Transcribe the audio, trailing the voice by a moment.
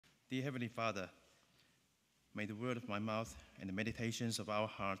Dear Heavenly Father, may the word of my mouth and the meditations of our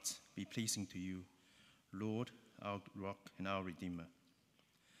hearts be pleasing to you, Lord, our rock and our Redeemer.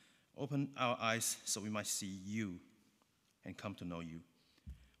 Open our eyes so we might see you and come to know you.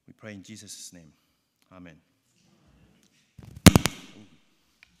 We pray in Jesus' name. Amen. Ooh,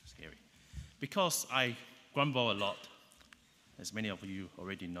 scary. Because I grumble a lot, as many of you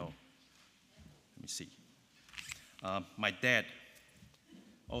already know. Let me see. My dad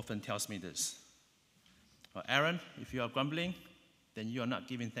often tells me this. Aaron, if you are grumbling, then you are not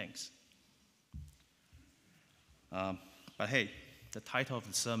giving thanks. But hey, the title of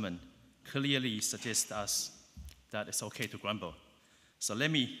the sermon clearly suggests us that it's okay to grumble. So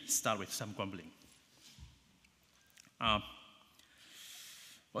let me start with some grumbling. Well,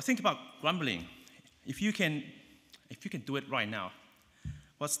 think about grumbling. If you can do it right now,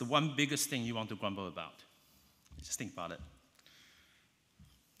 what's the one biggest thing you want to grumble about? Just think about it.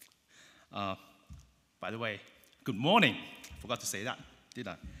 By the way, good morning. I forgot to say that, did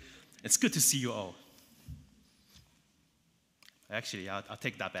I? It's good to see you all. Actually, I'll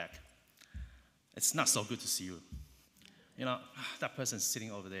take that back. It's not so good to see you. You know, that person's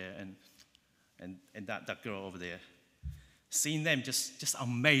sitting over there and that girl over there. Seeing them just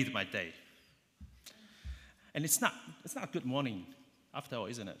made my day. And it's not a good morning after all,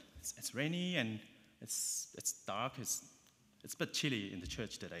 isn't it? It's rainy and it's dark. It's a bit chilly in the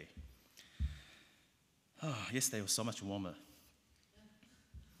church today. Oh, yesterday was so much warmer.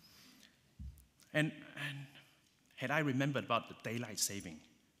 And had I remembered about the daylight saving,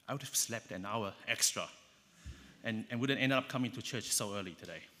 I would have slept an hour extra and wouldn't end up coming to church so early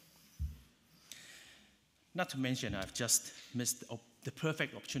today. Not to mention, I've just missed the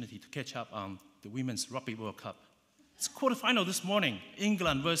perfect opportunity to catch up on the Women's Rugby World Cup. It's quarterfinal this morning,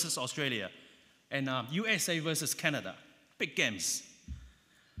 England versus Australia, and USA versus Canada. Big games.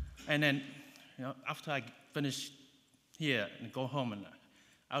 And then, after I finish here and go home, and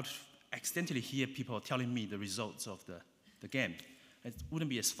I would accidentally hear people telling me the results of the game. It wouldn't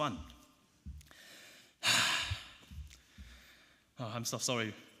be as fun. I'm so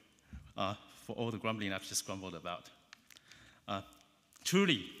sorry for all the grumbling I've just grumbled about.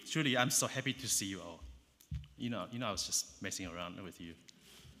 Truly, I'm so happy to see you all. You know, I was just messing around with you.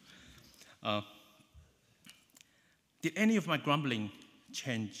 Did any of my grumbling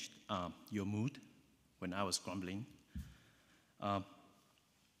change your mood when I was grumbling?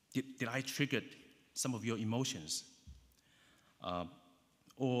 Did I trigger some of your emotions?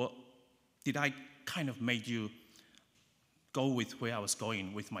 Or did I kind of made you go with where I was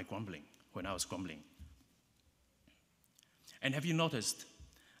going with my grumbling when I was grumbling? And have you noticed,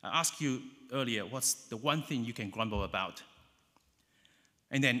 I asked you earlier, what's the one thing you can grumble about?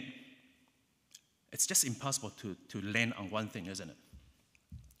 And then it's just impossible to land on one thing, isn't it?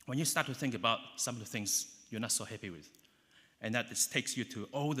 When you start to think about some of the things you're not so happy with, and that just takes you to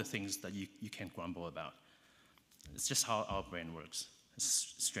all the things that you can grumble about. It's just how our brain works.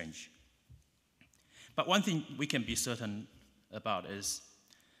 It's strange. But one thing we can be certain about is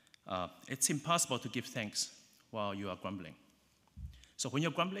it's impossible to give thanks while you are grumbling. So when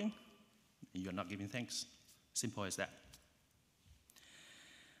you're grumbling, you're not giving thanks. Simple as that.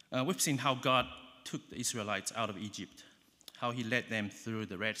 We've seen how God took the Israelites out of Egypt, how he led them through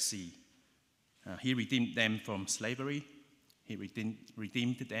the Red Sea. He redeemed them from slavery. He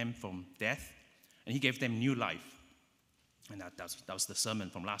redeemed them from death, and he gave them new life. And that was the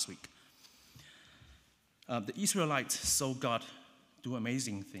sermon from last week. The Israelites saw God do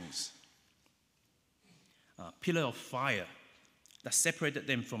amazing things. Pillar of fire that separated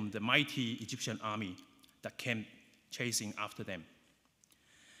them from the mighty Egyptian army that came chasing after them.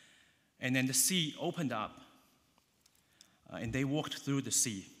 And then the sea opened up, and they walked through the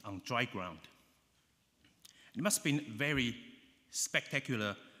sea on dry ground. It must have been very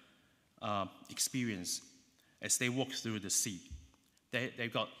spectacular experience as they walked through the sea.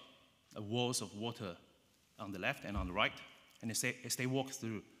 They've got walls of water on the left and on the right, and as they walk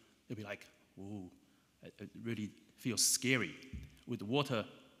through, they'll be like, "Ooh, it really feels scary with the water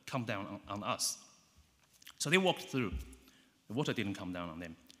come down on us." So they walked through. The water didn't come down on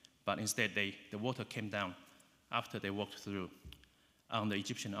them, but instead the water came down after they walked through on the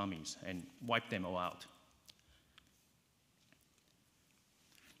Egyptian armies and wiped them all out.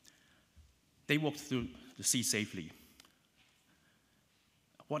 They walked through the sea safely.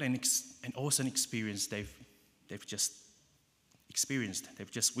 What an awesome experience they've just experienced.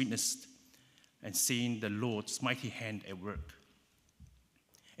 They've just witnessed and seen the Lord's mighty hand at work.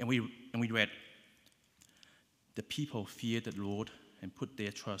 And we read, the people feared the Lord and put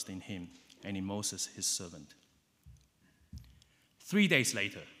their trust in him and in Moses, his servant. 3 days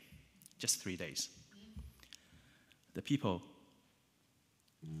later, just 3 days. The people,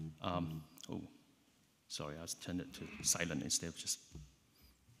 sorry, I turned it to silent instead of just.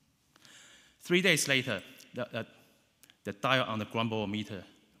 3 days later, the dial on the grumble meter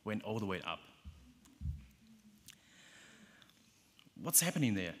went all the way up. What's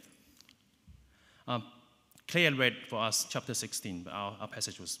happening there? Claire read for us chapter 16, but our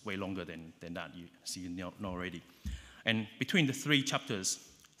passage was way longer than that, you know already. And between the 3 chapters,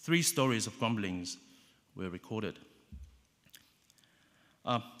 3 stories of grumblings were recorded.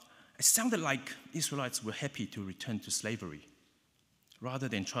 It sounded like Israelites were happy to return to slavery rather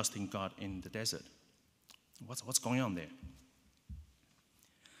than trusting God in the desert. What's going on there?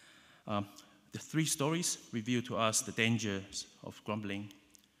 The 3 stories reveal to us the dangers of grumbling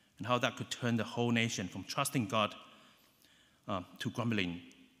and how that could turn the whole nation from trusting God to grumbling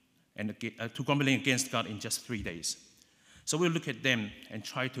against God in just 3 days. So we'll look at them and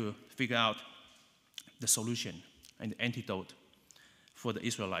try to figure out the solution and the antidote for the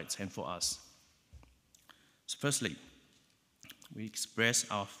Israelites and for us. So firstly, we express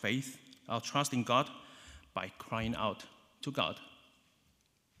our faith, our trust in God by crying out to God.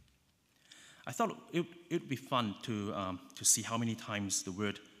 I thought it would be fun to see how many times the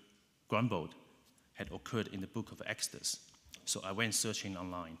word grumbled had occurred in the book of Exodus. So I went searching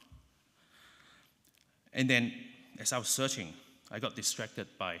online. And then as I was searching, I got distracted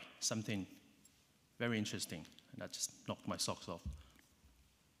by something very interesting, and that just knocked my socks off.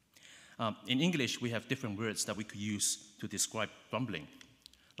 In English, we have different words that we could use to describe grumbling,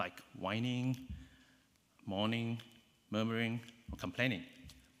 like whining, mourning, murmuring, or complaining,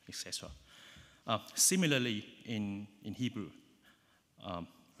 etc. Similarly, in Hebrew,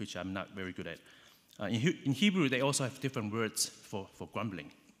 which I'm not very good at, in Hebrew, they also have different words for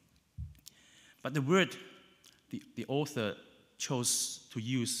grumbling. But the word the author chose to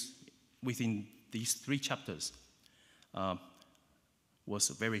use within these 3 chapters was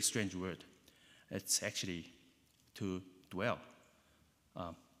a very strange word. It's actually to dwell,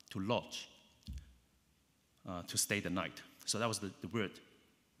 to lodge, to stay the night. So that was the word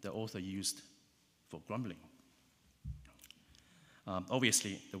the author used for grumbling.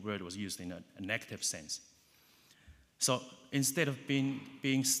 Obviously, the word was used in a negative sense. So instead of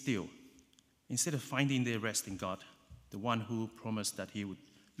being still, instead of finding their rest in God, the one who promised that he would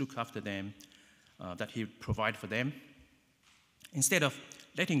look after them, that he would provide for them, instead of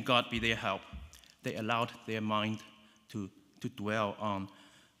letting God be their help, they allowed their mind to dwell on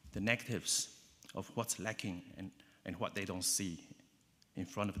the negatives of what's lacking and what they don't see in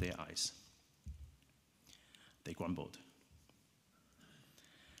front of their eyes. They grumbled.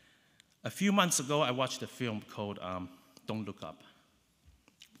 A few months ago, I watched a film called Don't Look Up.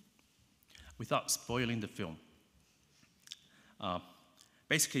 Without spoiling the film,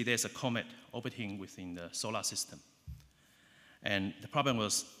 basically there's a comet orbiting within the solar system. And the problem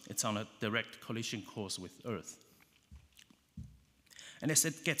was it's on a direct collision course with Earth. And as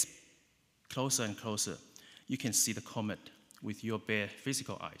it gets closer and closer, you can see the comet with your bare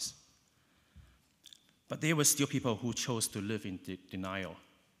physical eyes. But there were still people who chose to live in denial.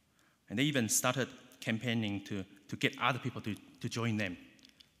 And they even started campaigning to get other people to join them.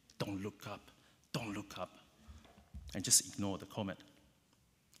 Don't look up, don't look up, and just ignore the comet.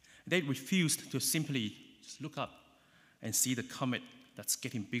 They refused to simply just look up and see the comet that's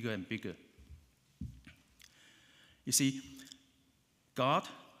getting bigger and bigger. You see, God,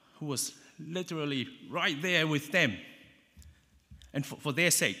 who was literally right there with them, and for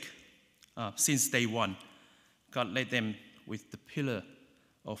their sake, since day one, God led them with the pillar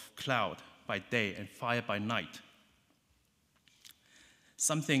of cloud by day and fire by night.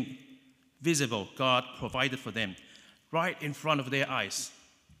 Something visible God provided for them right in front of their eyes.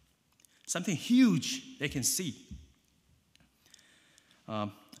 Something huge they can see.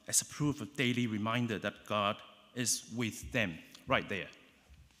 As a proof of daily reminder that God is with them right there.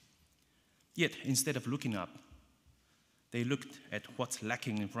 Yet, instead of looking up, they looked at what's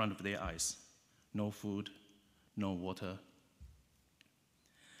lacking in front of their eyes. No food, no water.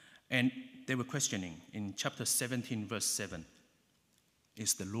 And they were questioning in chapter 17, verse 7,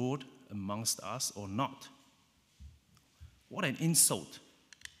 is the Lord amongst us or not? What an insult.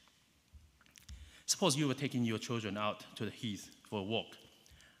 Suppose you were taking your children out to the heath for a walk,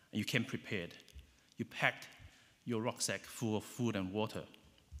 and you came prepared. You packed your rucksack full of food and water.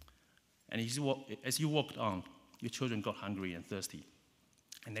 And as you walked on, your children got hungry and thirsty.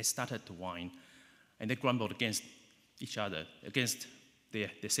 And they started to whine, and they grumbled against each other, against their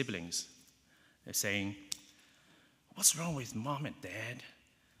siblings. They're saying, what's wrong with mom and dad?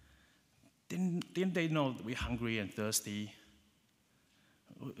 Didn't they know that we're hungry and thirsty?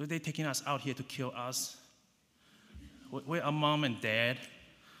 Are they taking us out here to kill us? Where are mom and dad?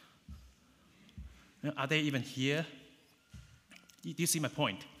 Are they even here? Do you see my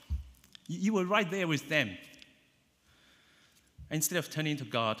point? You were right there with them. Instead of turning to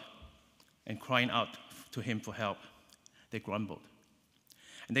God and crying out to him for help, they grumbled.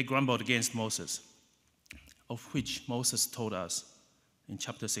 And they grumbled against Moses, of which Moses told us in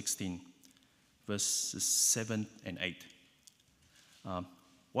chapter 16, verses 7 and 8.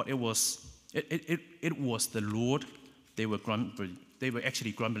 What it was the Lord they were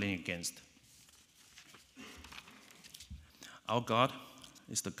actually grumbling against. Our God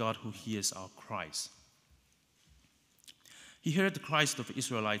is the God who hears our cries. He heard the cries of the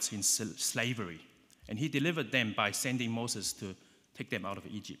Israelites in slavery, and he delivered them by sending Moses to take them out of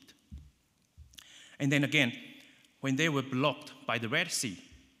Egypt. And then again, when they were blocked by the Red Sea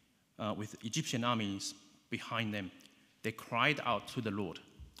with Egyptian armies behind them, they cried out to the Lord.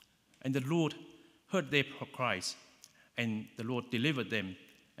 And the Lord heard their cries, and the Lord delivered them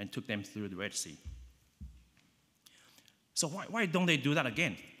and took them through the Red Sea. So why don't they do that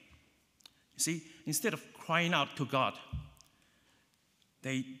again? You see, instead of crying out to God,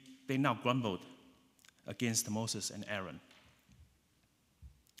 they now grumbled against Moses and Aaron.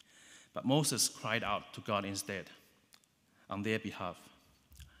 But Moses cried out to God instead on their behalf,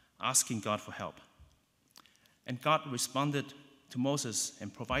 asking God for help. And God responded to Moses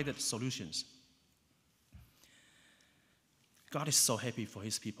and provided solutions. God is so happy for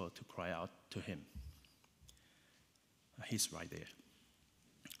his people to cry out to him. He's right there.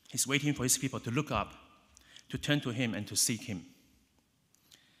 He's waiting for his people to look up, to turn to him and to seek him.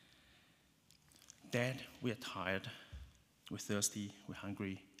 Dad, we are tired, we're thirsty, we're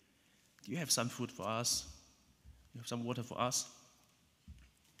hungry. Do you have some food for us? Do you have some water for us?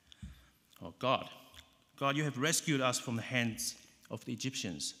 Oh, God, you have rescued us from the hands of the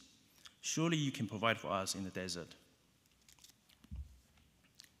Egyptians. Surely you can provide for us in the desert.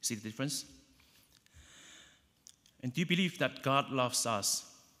 See the difference? And do you believe that God loves us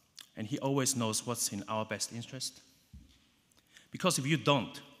and he always knows what's in our best interest? Because if you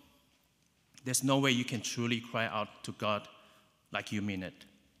don't, there's no way you can truly cry out to God like you mean it.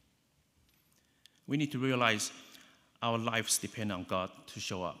 We need to realize our lives depend on God to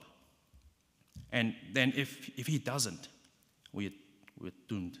show up. And then if he doesn't, we're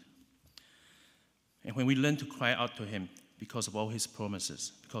doomed. And when we learn to cry out to him because of all his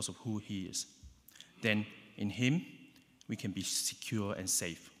promises, because of who he is, then in him we can be secure and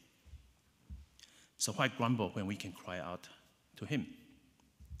safe. So why grumble when we can cry out to him?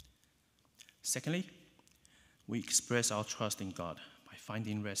 Secondly, we express our trust in God by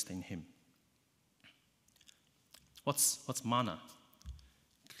finding rest in him. What's manna?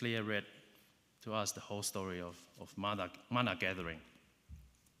 Claire read to us the whole story of manna gathering.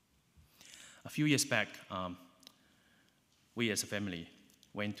 A few years back, we as a family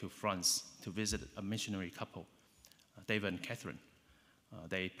went to France to visit a missionary couple, David and Catherine.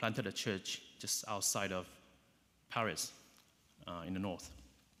 They planted a church just outside of Paris in the north.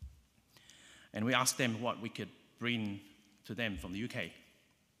 And we asked them what we could bring to them from the UK.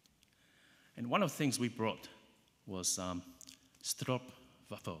 And one of the things we brought was stroopwafel.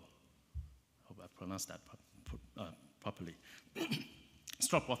 Hope I pronounced that properly.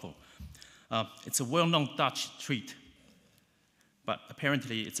 Stroopwafel. It's a well-known Dutch treat, but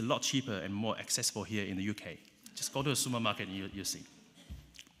apparently it's a lot cheaper and more accessible here in the UK. Just go to a supermarket and you'll see.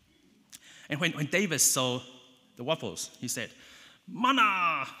 And when David saw the waffles, he said,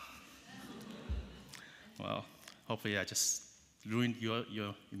 "Manna!" Well, hopefully I just ruined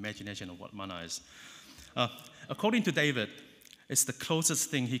your imagination of what manna is. According to David, it's the closest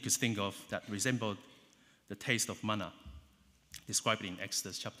thing he could think of that resembled the taste of manna, described in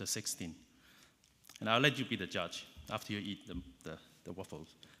Exodus chapter 16. And I'll let you be the judge after you eat the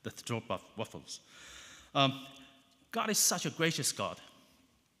waffles, the stroopwafel waffles. God is such a gracious God.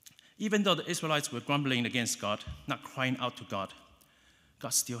 Even though the Israelites were grumbling against God, not crying out to God,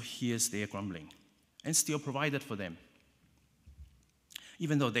 God still hears their grumbling and still provided for them,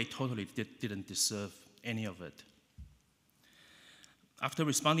 even though they totally didn't deserve any of it. After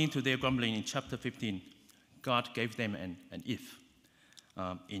responding to their grumbling in chapter 15, God gave them an if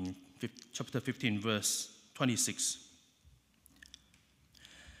in chapter 15, verse 26.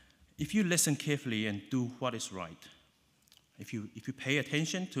 If you listen carefully and do what is right, if you pay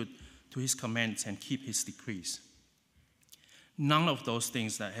attention to his commands and keep his decrees, none of those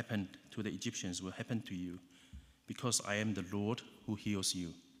things that happened to the Egyptians will happen to you, because I am the Lord who heals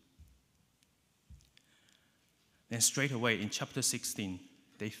you. Then straight away in chapter 16,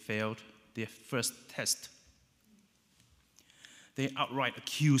 they failed their first test. They outright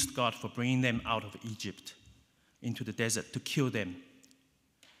accused God for bringing them out of Egypt into the desert to kill them,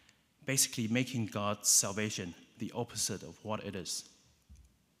 basically making God's salvation the opposite of what it is.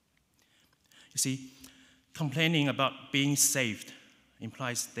 You see, complaining about being saved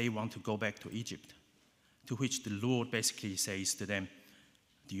implies they want to go back to Egypt, to which the Lord basically says to them,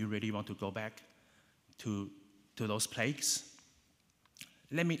 do you really want to go back to those plagues?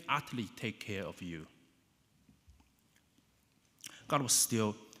 Let me utterly take care of you. God was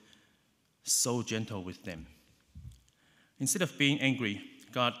still so gentle with them. Instead of being angry,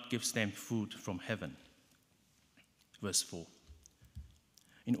 God gives them food from heaven. Verse 4.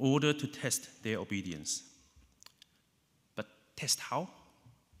 In order to test their obedience. But test how?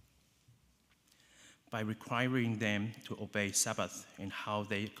 By requiring them to obey Sabbath in how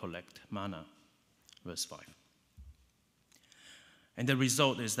they collect manna. Verse 5. And the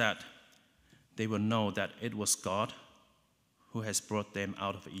result is that they will know that it was God who has brought them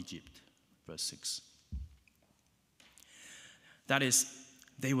out of Egypt. Verse 6. That is,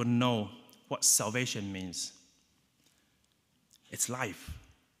 they will know what salvation means. It's life,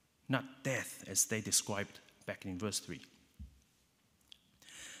 not death, as they described back in verse 3.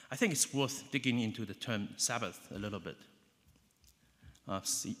 I think it's worth digging into the term Sabbath a little bit.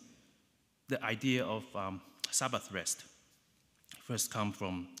 See, the idea of Sabbath rest first comes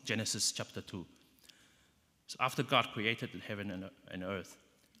from Genesis chapter 2. So after God created the heaven and earth,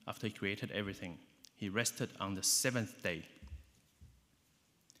 after he created everything, he rested on the seventh day.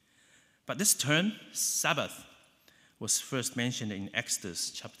 But this term, Sabbath, was first mentioned in Exodus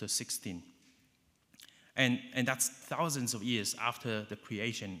chapter 16. And that's thousands of years after the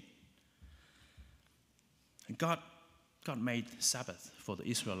creation. God made Sabbath for the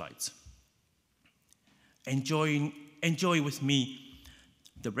Israelites. Enjoy with me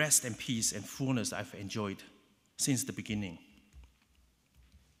the rest and peace and fullness I've enjoyed since the beginning.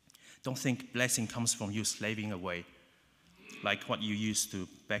 Don't think blessing comes from you slaving away like what you used to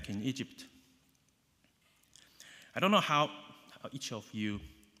back in Egypt. I don't know how each of you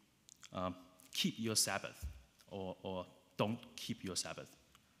keep your Sabbath or don't keep your Sabbath.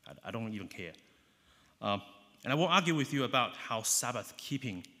 I don't even care. And I won't argue with you about how Sabbath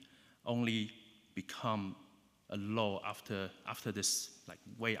keeping only become a law after this, like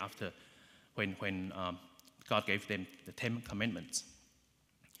way after when God gave them the 10 Commandments.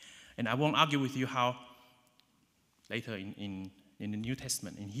 And I won't argue with you how later in the New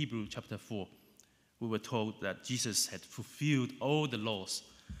Testament, in Hebrews chapter 4, we were told that Jesus had fulfilled all the laws.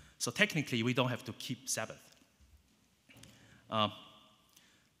 So technically, we don't have to keep Sabbath.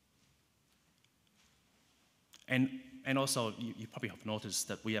 And also, you probably have noticed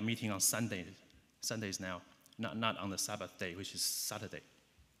that we are meeting on Sundays now, not on the Sabbath day, which is Saturday.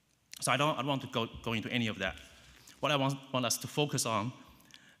 So I don't want to go into any of that. What I want us to focus on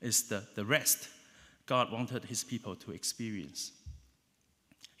is the rest God wanted his people to experience.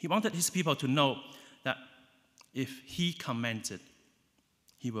 He wanted his people to know that if he commanded,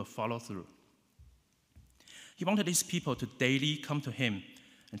 he will follow through. He wanted his people to daily come to him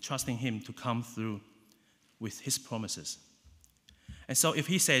and trusting him to come through with his promises. And so if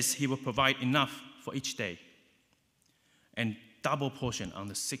he says he will provide enough for each day and double portion on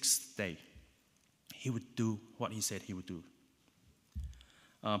the sixth day, he would do what he said he would do.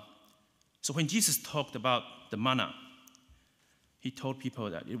 So when Jesus talked about the manna, he told people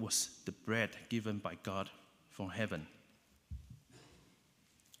that it was the bread given by God from heaven.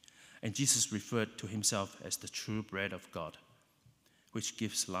 And Jesus referred to himself as the true bread of God, which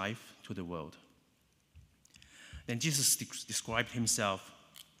gives life to the world. Then Jesus described himself.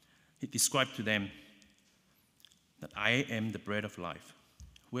 He described to them that I am the bread of life.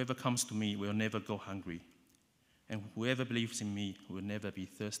 Whoever comes to me will never go hungry, and whoever believes in me will never be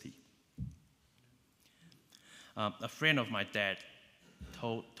thirsty. A friend of my dad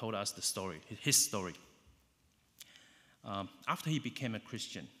told us the story, his story. After he became a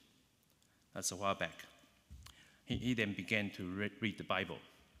Christian, that's a while back, he then began to read the Bible.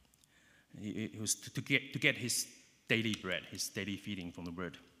 He was to get his daily bread, his daily feeding from the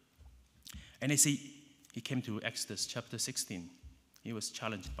Word. And as he came to Exodus chapter 16, he was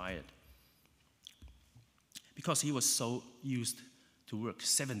challenged by it. Because he was so used to work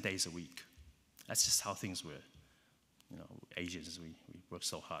 7 days a week. That's just how things were. You know, Asians, we work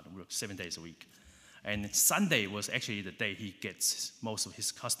so hard, we work 7 days a week. And Sunday was actually the day he gets most of his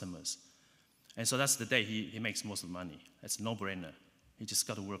customers. And so that's the day he makes most of the money. That's a no-brainer. He just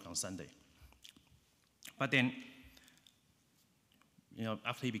got to work on Sunday. But then, you know,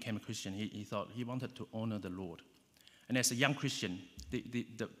 after he became a Christian, he thought he wanted to honor the Lord. And as a young Christian,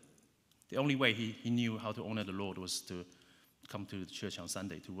 the only way he knew how to honor the Lord was to come to the church on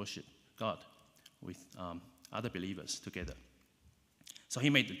Sunday to worship God with other believers together. So he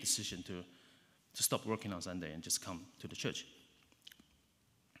made the decision to stop working on Sunday and just come to the church.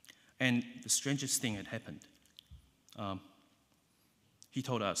 And the strangest thing had happened. He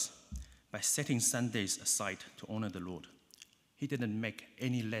told us, by setting Sundays aside to honor the Lord, he didn't make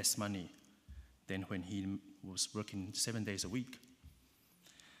any less money than when he was working 7 days a week.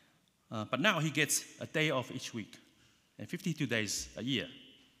 But now he gets a day off each week and 52 days a year.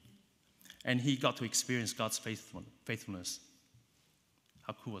 And he got to experience God's faithfulness.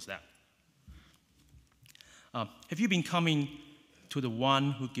 How cool was that? Have you been coming to the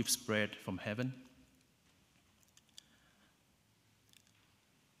one who gives bread from heaven?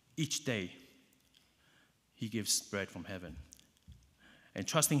 Each day, he gives bread from heaven. And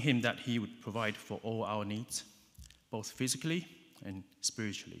trusting him that he would provide for all our needs, both physically and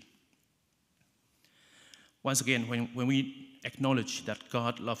spiritually. Once again, when we acknowledge that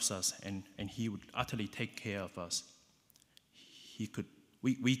God loves us and he would utterly take care of us,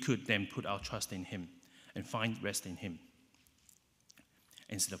 we could then put our trust in him and find rest in him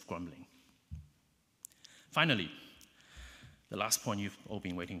instead of grumbling. Finally, the last point you've all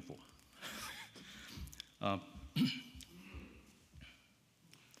been waiting for.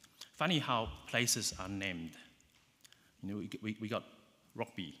 Funny how places are named. You know, we got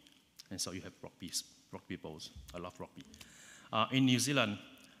rugby, and so you have rugby balls. I love rugby. In New Zealand,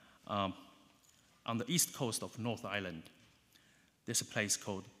 on the east coast of North Island, there's a place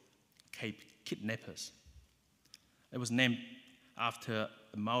called Cape Kidnappers. It was named after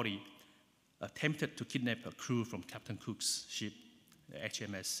a Maori attempted to kidnap a crew from Captain Cook's ship, the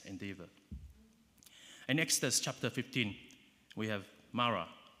HMS Endeavour. In Exodus chapter 15, we have Mara,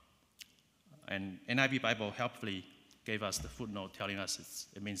 and NIV Bible helpfully gave us the footnote telling us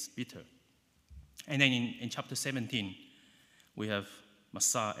it means bitter. And then in chapter 17, we have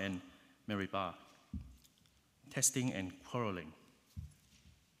Massah and Meribah, testing and quarreling.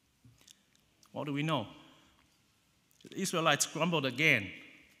 What do we know? The Israelites grumbled again.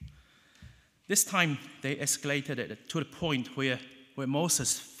 This time, they escalated it to the point where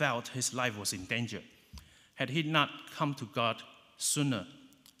Moses felt his life was in danger. Had he not come to God sooner,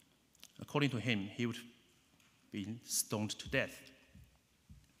 according to him, he would be stoned to death.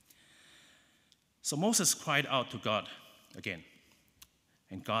 So Moses cried out to God again,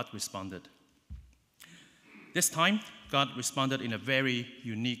 and God responded. This time, God responded in a very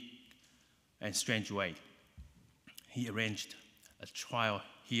unique and strange way. He arranged a trial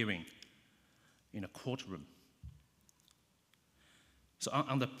hearing in a courtroom. So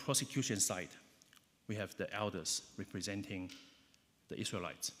on the prosecution side, we have the elders representing the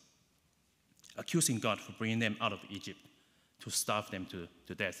Israelites, accusing God for bringing them out of Egypt to starve them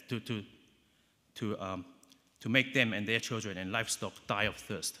to death, to make them and their children and livestock die of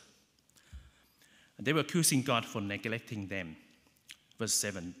thirst. And they were accusing God for neglecting them. Verse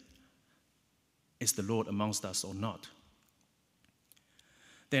 7, is the Lord amongst us or not?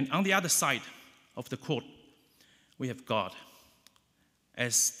 Then on the other side of the court, we have God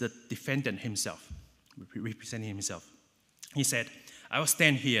as the defendant himself, representing himself. He said, I will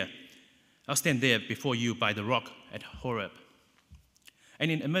stand there before you by the rock at Horeb.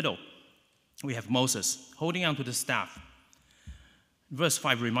 And in the middle, we have Moses holding onto the staff. Verse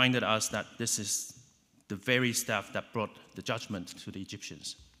 5 reminded us that this is the very staff that brought the judgment to the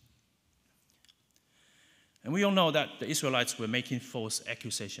Egyptians. And we all know that the Israelites were making false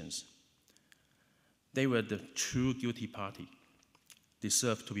accusations. They were the true guilty party,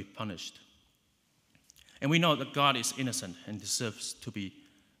 deserved to be punished. And we know that God is innocent and deserves to be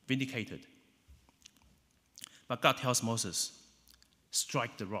vindicated. But God tells Moses,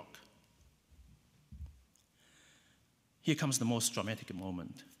 strike the rock. Here comes the most dramatic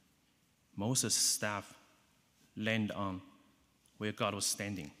moment. Moses' staff landed on where God was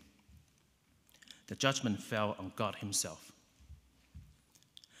standing. The judgment fell on God himself.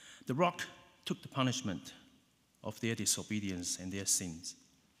 The rock took the punishment of their disobedience and their sins.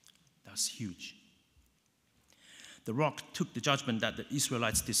 That's huge. The rock took the judgment that the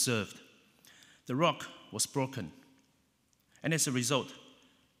Israelites deserved. The rock was broken. And as a result,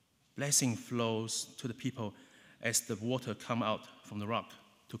 blessing flows to the people as the water come out from the rock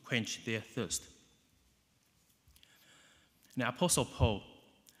to quench their thirst. Now, Apostle Paul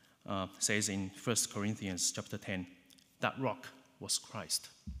says in 1 Corinthians chapter 10, that rock was Christ.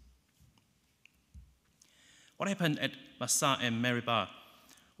 What happened at Massah and Meribah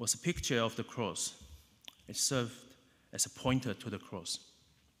was a picture of the cross. It served as a pointer to the cross.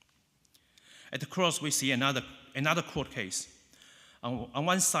 At the cross, we see another court case. On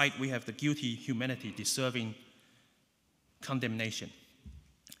one side, we have the guilty humanity deserving condemnation.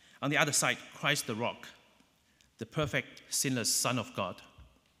 On the other side, Christ the rock, the perfect, sinless Son of God.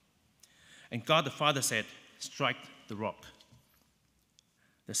 And God the Father said, strike the rock.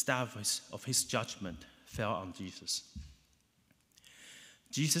 The staff of his judgment fell on Jesus.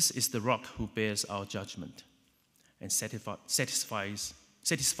 Jesus is the rock who bears our judgment and satisfied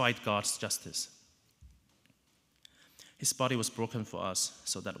God's justice. His body was broken for us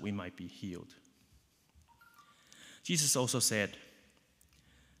so that we might be healed. Jesus also said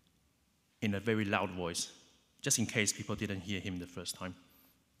in a very loud voice, just in case people didn't hear him the first time,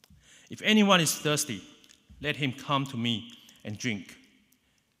 if anyone is thirsty, let him come to me and drink.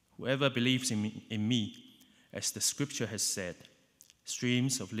 Whoever believes in me, as the scripture has said,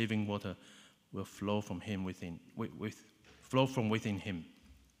 streams of living water will flow from within him.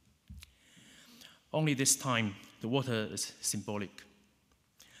 Only this time, the water is symbolic.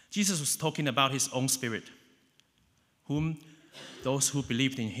 Jesus was talking about his own Spirit, whom those who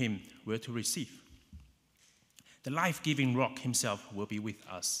believed in him were to receive. The life-giving rock himself will be with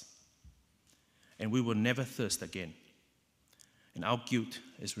us, and we will never thirst again, and our guilt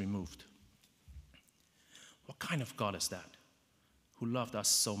is removed. What kind of God is that, who loved us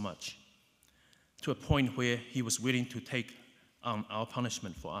so much, to a point where he was willing to take on our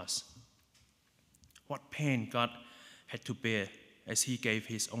punishment for us? What pain God had to bear as he gave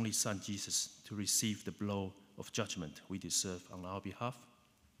his only Son, Jesus, to receive the blow of judgment we deserve on our behalf.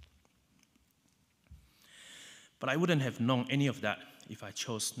 But I wouldn't have known any of that if I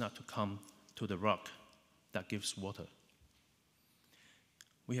chose not to come to the rock that gives water.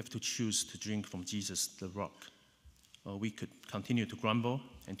 We have to choose to drink from Jesus, the rock, or we could continue to grumble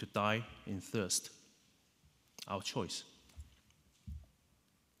and to die in thirst. Our choice.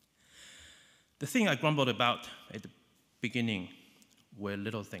 The thing I grumbled about at the beginning were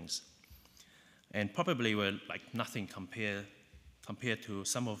little things, and probably were like nothing compared to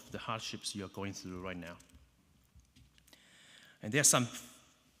some of the hardships you're going through right now. And there are some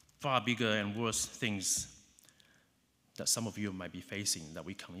far bigger and worse things that some of you might be facing that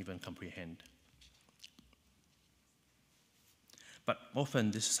we can't even comprehend. But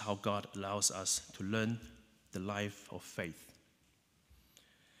often this is how God allows us to learn the life of faith,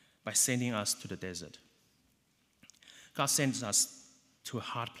 by sending us to the desert. God sends us to a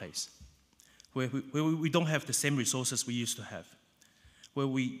hard place where we don't have the same resources we used to have, where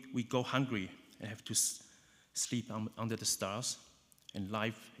we go hungry and have to sleep under the stars, and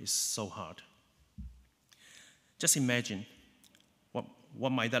life is so hard. Just imagine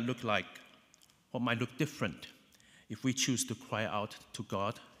what might that look like, what might look different if we choose to cry out to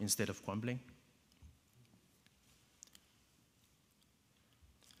God instead of grumbling.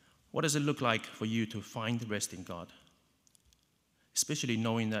 What does it look like for you to find rest in God, especially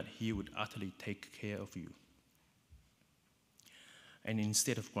knowing that he would utterly take care of you? And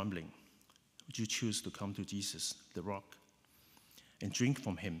instead of grumbling, would you choose to come to Jesus, the rock, and drink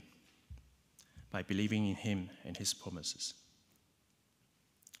from him by believing in him and his promises?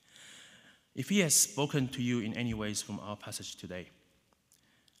 If he has spoken to you in any ways from our passage today,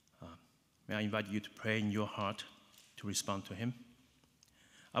 may I invite you to pray in your heart to respond to him.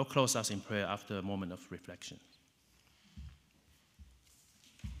 I'll close us in prayer after a moment of reflection.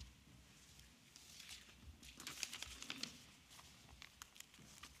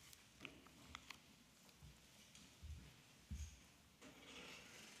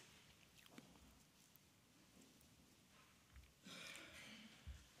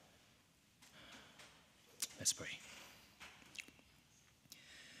 Let's pray.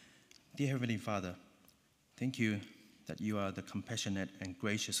 Dear Heavenly Father, thank you that you are the compassionate and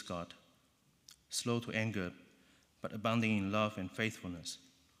gracious God, slow to anger, but abounding in love and faithfulness.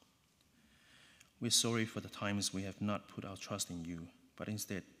 We're sorry for the times we have not put our trust in you, but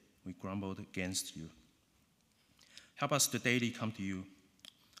instead we grumbled against you. Help us to daily come to you,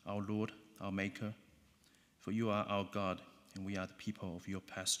 our Lord, our Maker, for you are our God, and we are the people of your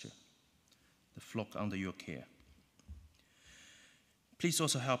pasture, the flock under your care. Please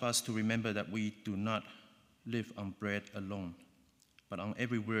also help us to remember that we do not live on bread alone, but on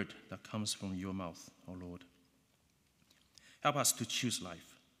every word that comes from your mouth, O Lord. Help us to choose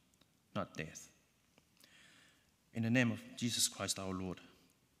life, not death. In the name of Jesus Christ our Lord,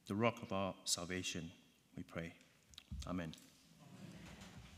 the rock of our salvation, we pray. Amen.